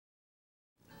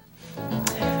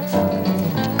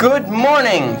Good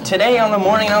morning! Today on the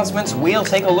morning announcements, we'll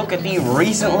take a look at the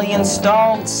recently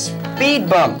installed speed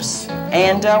bumps.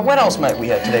 And what else might we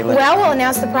have today, Linda? Well, we'll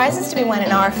announce the prizes to be won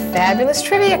in our fabulous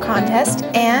trivia contest,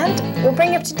 and we'll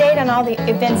bring you up to date on all the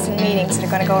events and meetings that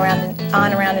are going to go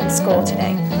around in school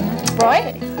today.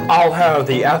 Roy? I'll have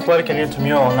the athletic and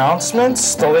intramural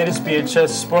announcements, the latest BHS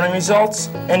sporting results,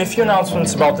 and a few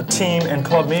announcements about the team and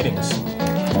club meetings.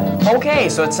 Okay,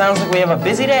 so it sounds like we have a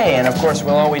busy day, and of course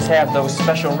we'll always have those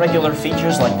special regular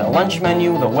features like the lunch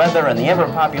menu, the weather, and the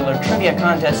ever-popular trivia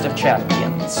contest of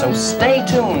champions. So stay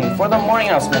tuned for the morning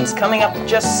announcements coming up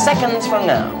just seconds from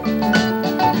now.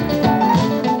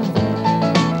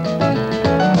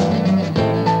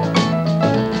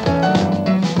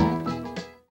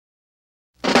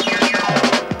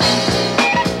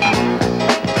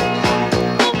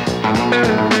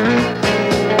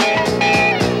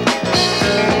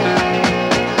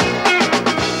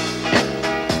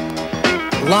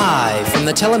 Live from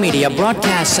the Telemedia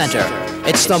Broadcast Center,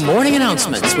 it's the morning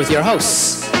announcements with your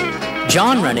hosts,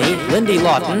 John Rennie, Lindy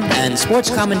Lawton, and sports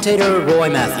commentator Roy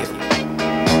Matthew.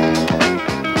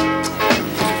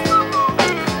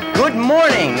 Good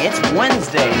morning. It's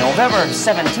Wednesday, November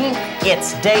 17th.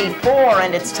 It's day 4,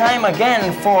 and it's time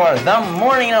again for the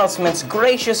morning announcements.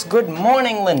 Gracious good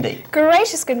morning, Lindy.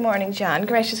 Gracious good morning, John.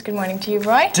 Gracious good morning to you,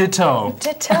 Roy. Ditto.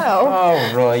 Ditto.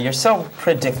 Oh, Roy, you're so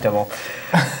predictable.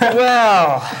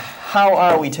 Well, how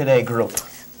are we today, group?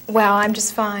 Well, I'm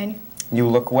just fine. You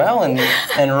look well, and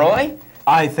Roy?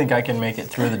 I think I can make it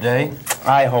through the day.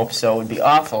 I hope so. It would be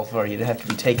awful for you to have to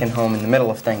be taken home in the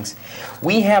middle of things.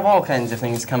 We have all kinds of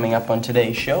things coming up on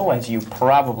today's show, as you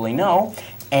probably know,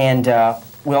 and,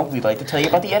 well, we'd like to tell you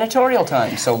about the editorial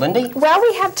time. So, Lindy? Well,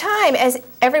 we have time, as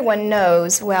everyone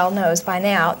knows by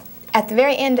now, at the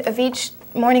very end of each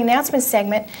morning announcement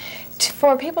segment,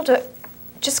 for people to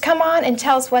just come on and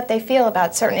tell us what they feel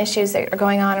about certain issues that are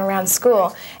going on around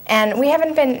school. And we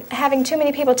haven't been having too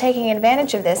many people taking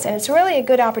advantage of this, and it's really a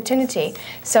good opportunity.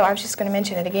 So I was just going to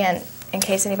mention it again in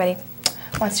case anybody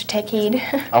wants to take heed.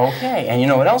 Okay, and you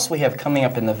know what else we have coming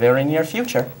up in the very near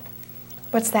future?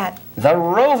 What's that? The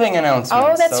roving announcements.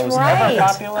 Oh, that's Those right.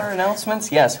 ever-popular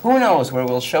announcements. Yes, who knows where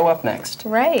we'll show up next?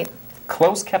 Right.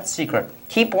 Close-kept secret.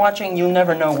 Keep watching, you'll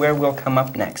never know where we'll come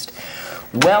up next.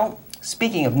 Well,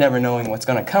 speaking of never knowing what's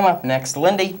going to come up next,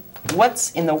 Lindy, what's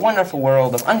in the wonderful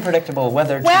world of unpredictable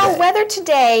weather today? Well, weather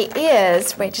today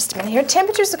is, wait just a minute here,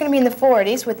 temperatures are going to be in the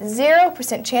 40s with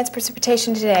 0% chance of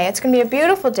precipitation today. It's going to be a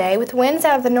beautiful day with winds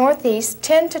out of the northeast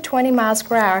 10 to 20 miles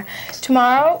per hour.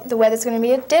 Tomorrow, the weather's going to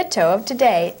be a ditto of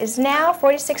today. It's now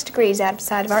 46 degrees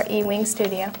outside of our E-Wing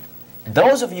studio.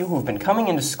 Those of you who've been coming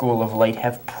into school of late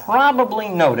have probably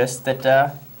noticed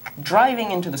that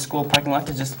driving into the school parking lot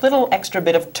is just a little extra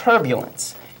bit of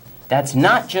turbulence. That's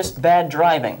not just bad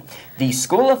driving. The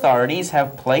school authorities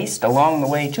have placed along the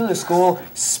way to the school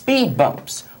speed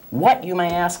bumps. What, you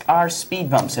may ask, are speed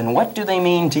bumps, and what do they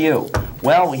mean to you?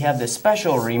 Well, we have this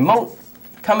special remote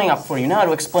coming up for you now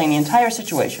to explain the entire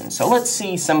situation. So let's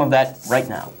see some of that right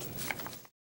now.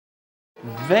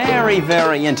 Very,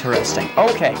 very interesting.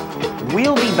 Okay,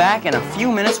 we'll be back in a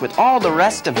few minutes with all the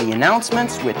rest of the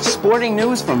announcements, with sporting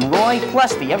news from Roy,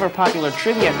 plus the ever-popular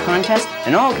trivia contest,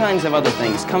 and all kinds of other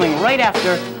things coming right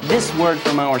after this word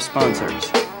from our sponsors.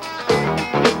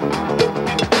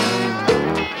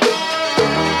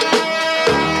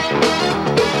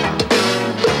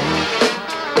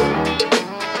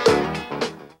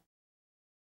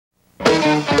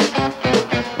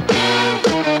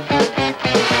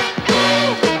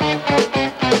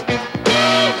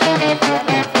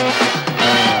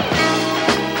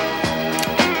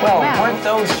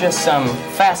 Just some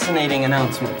fascinating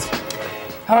announcements.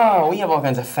 Oh, we have all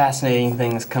kinds of fascinating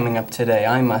things coming up today,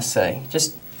 I must say.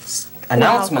 Just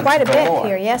announcements quite a galore. bit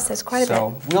here, yes, there's quite a bit.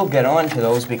 So we'll get on to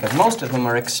those because most of them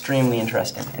are extremely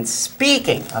interesting. And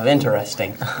speaking of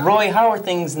interesting, Roy, how are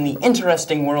things in the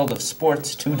interesting world of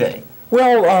sports today?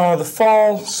 Well, the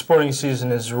fall sporting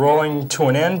season is rolling to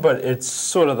an end, but it's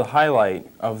sort of the highlight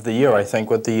of the year, I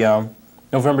think, with the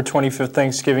November 25th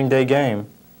Thanksgiving Day game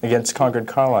against Concord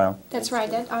Carlisle. That's right,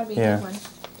 that ought to be Yeah. a good one.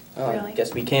 Well, Really? I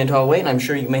guess we can't all wait, and I'm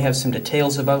sure you may have some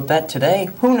details about that today.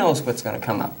 Who knows what's going to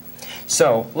come up?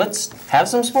 So let's have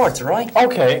some sports, Roy.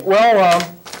 Okay, well,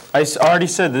 I already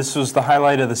said this was the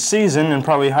highlight of the season and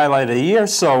probably highlight of the year,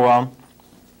 so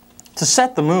to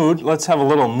set the mood, let's have a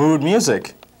little mood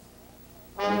music.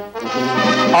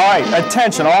 All right,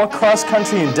 attention, all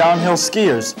cross-country and downhill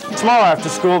skiers. Tomorrow after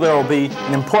school, there will be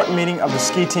an important meeting of the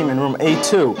ski team in room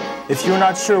A2. If you're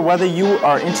not sure whether you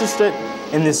are interested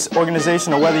in this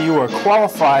organization or whether you are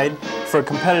qualified for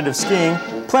competitive skiing,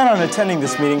 Plan on attending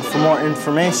this meeting for more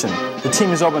information. The team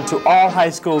is open to all high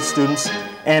school students,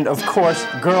 and of course,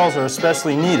 girls are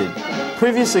especially needed.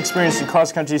 Previous experience in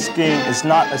cross-country skiing is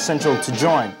not essential to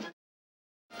join.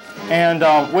 And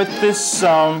with this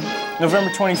November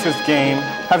 25th game,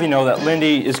 have you know that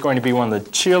Lindy is going to be one of the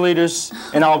cheerleaders,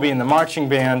 and I'll be in the marching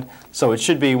band, so it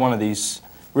should be one of these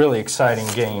really exciting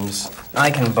games. I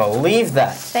can believe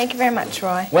that. Thank you very much,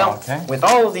 Roy. Well, Okay. with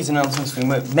all of these announcements, we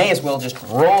may as well just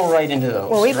roll right into those.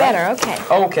 Well, we right? better, okay.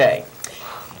 Okay.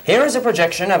 Here is a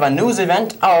projection of a news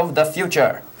event of the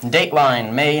future.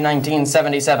 Dateline, May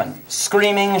 1977.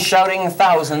 Screaming, shouting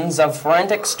thousands of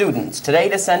frantic students today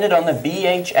descended on the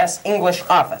BHS English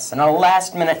office in a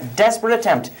last-minute desperate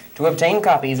attempt to obtain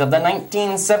copies of the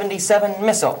 1977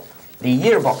 missile, the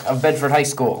yearbook of Bedford High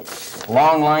School.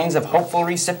 Long lines of hopeful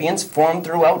recipients formed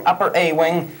throughout Upper A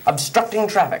Wing, obstructing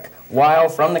traffic, while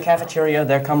from the cafeteria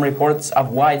there come reports of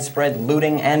widespread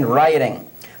looting and rioting.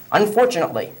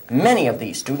 Unfortunately, many of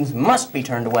these students must be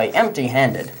turned away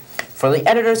empty-handed, for the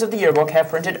editors of the yearbook have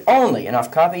printed only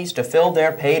enough copies to fill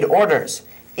their paid orders.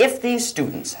 If these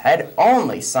students had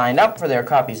only signed up for their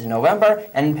copies in November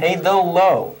and paid the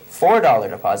low $4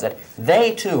 deposit,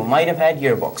 they too might have had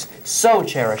yearbooks, so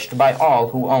cherished by all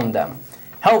who owned them.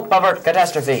 Help avert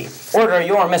catastrophe. Order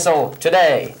your missile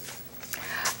today.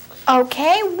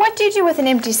 Okay, what do you do with an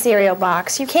empty cereal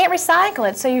box? You can't recycle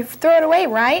it, so you throw it away,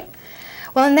 right?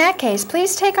 Well, in that case,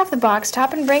 please take off the box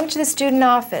top and bring it to the student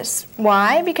office.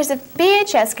 Why? Because if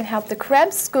BHS can help the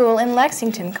Krebs School in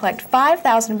Lexington collect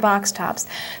 5,000 box tops,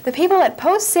 the people at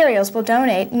Post Cereals will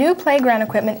donate new playground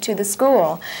equipment to the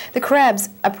school. The Krebs,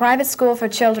 a private school for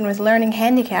children with learning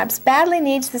handicaps, badly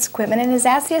needs this equipment and has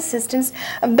asked the assistance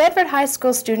of Bedford High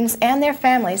School students and their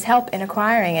families help in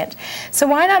acquiring it. So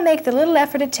why not make the little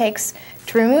effort it takes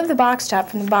to remove the box top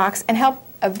from the box and help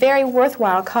a very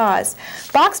worthwhile cause.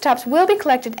 Box tops will be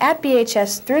collected at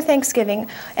BHS through Thanksgiving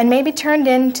and may be turned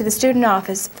in to the student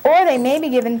office, or they may be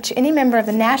given to any member of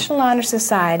the National Honor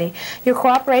Society. Your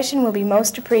cooperation will be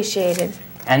most appreciated.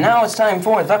 And now it's time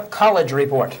for the College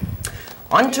Report.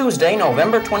 On Tuesday,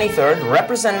 November 23rd,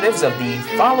 representatives of the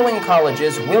following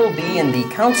colleges will be in the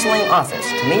counseling office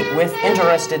to meet with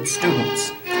interested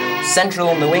students: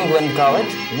 Central New England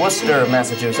College, Worcester,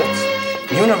 Massachusetts;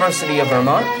 University of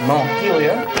Vermont,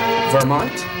 Montpelier,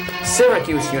 Vermont;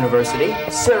 Syracuse University,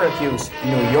 Syracuse,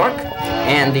 New York;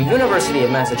 and the University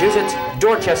of Massachusetts,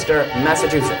 Dorchester,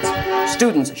 Massachusetts.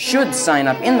 Students should sign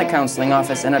up in the counseling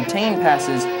office and obtain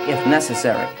passes if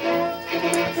necessary.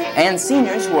 And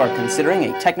seniors who are considering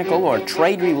a technical or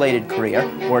trade-related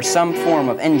career or some form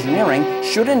of engineering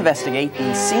should investigate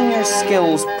the Senior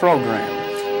Skills Program,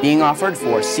 being offered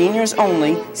for seniors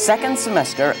only, second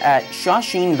semester at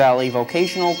Shawsheen Valley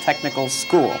Vocational Technical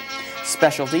School.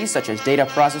 Specialties such as data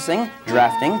processing,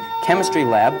 drafting, chemistry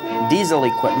lab, diesel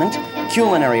equipment,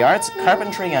 culinary arts,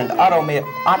 carpentry, and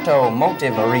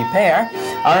automotive repair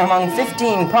are among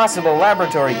 15 possible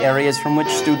laboratory areas from which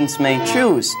students may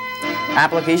choose.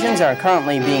 Applications are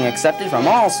currently being accepted from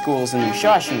all schools in the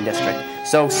Shawsheen district,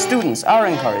 so students are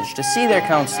encouraged to see their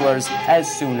counselors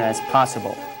as soon as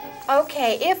possible.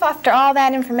 Okay, if after all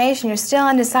that information you're still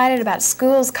undecided about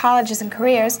schools, colleges, and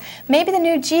careers, maybe the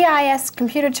new GIS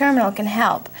computer terminal can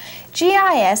help.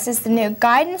 GIS is the new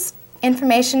Guidance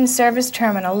Information Service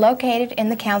Terminal located in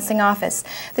the counseling office.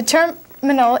 The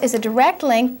terminal is a direct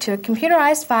link to a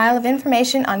computerized file of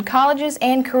information on colleges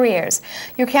and careers.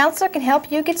 Your counselor can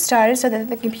help you get started so that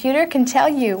the computer can tell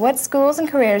you what schools and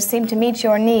careers seem to meet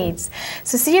your needs.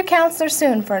 So see your counselor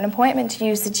soon for an appointment to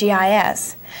use the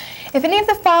GIS. If any of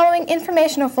the following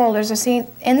informational folders are seen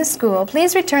in the school,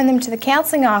 please return them to the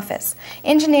counseling office: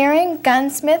 engineering,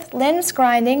 gunsmith, lens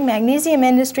grinding, magnesium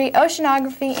industry,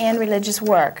 oceanography, and religious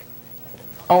work.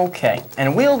 Okay,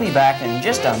 and we'll be back in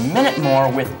just a minute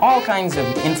more with all kinds of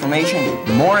information,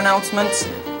 more announcements,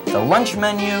 the lunch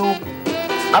menu,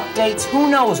 updates,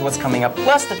 who knows what's coming up,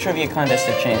 plus the Trivia Contest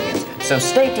of Champions. So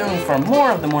stay tuned for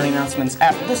more of the morning announcements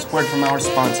after this word from our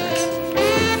sponsors.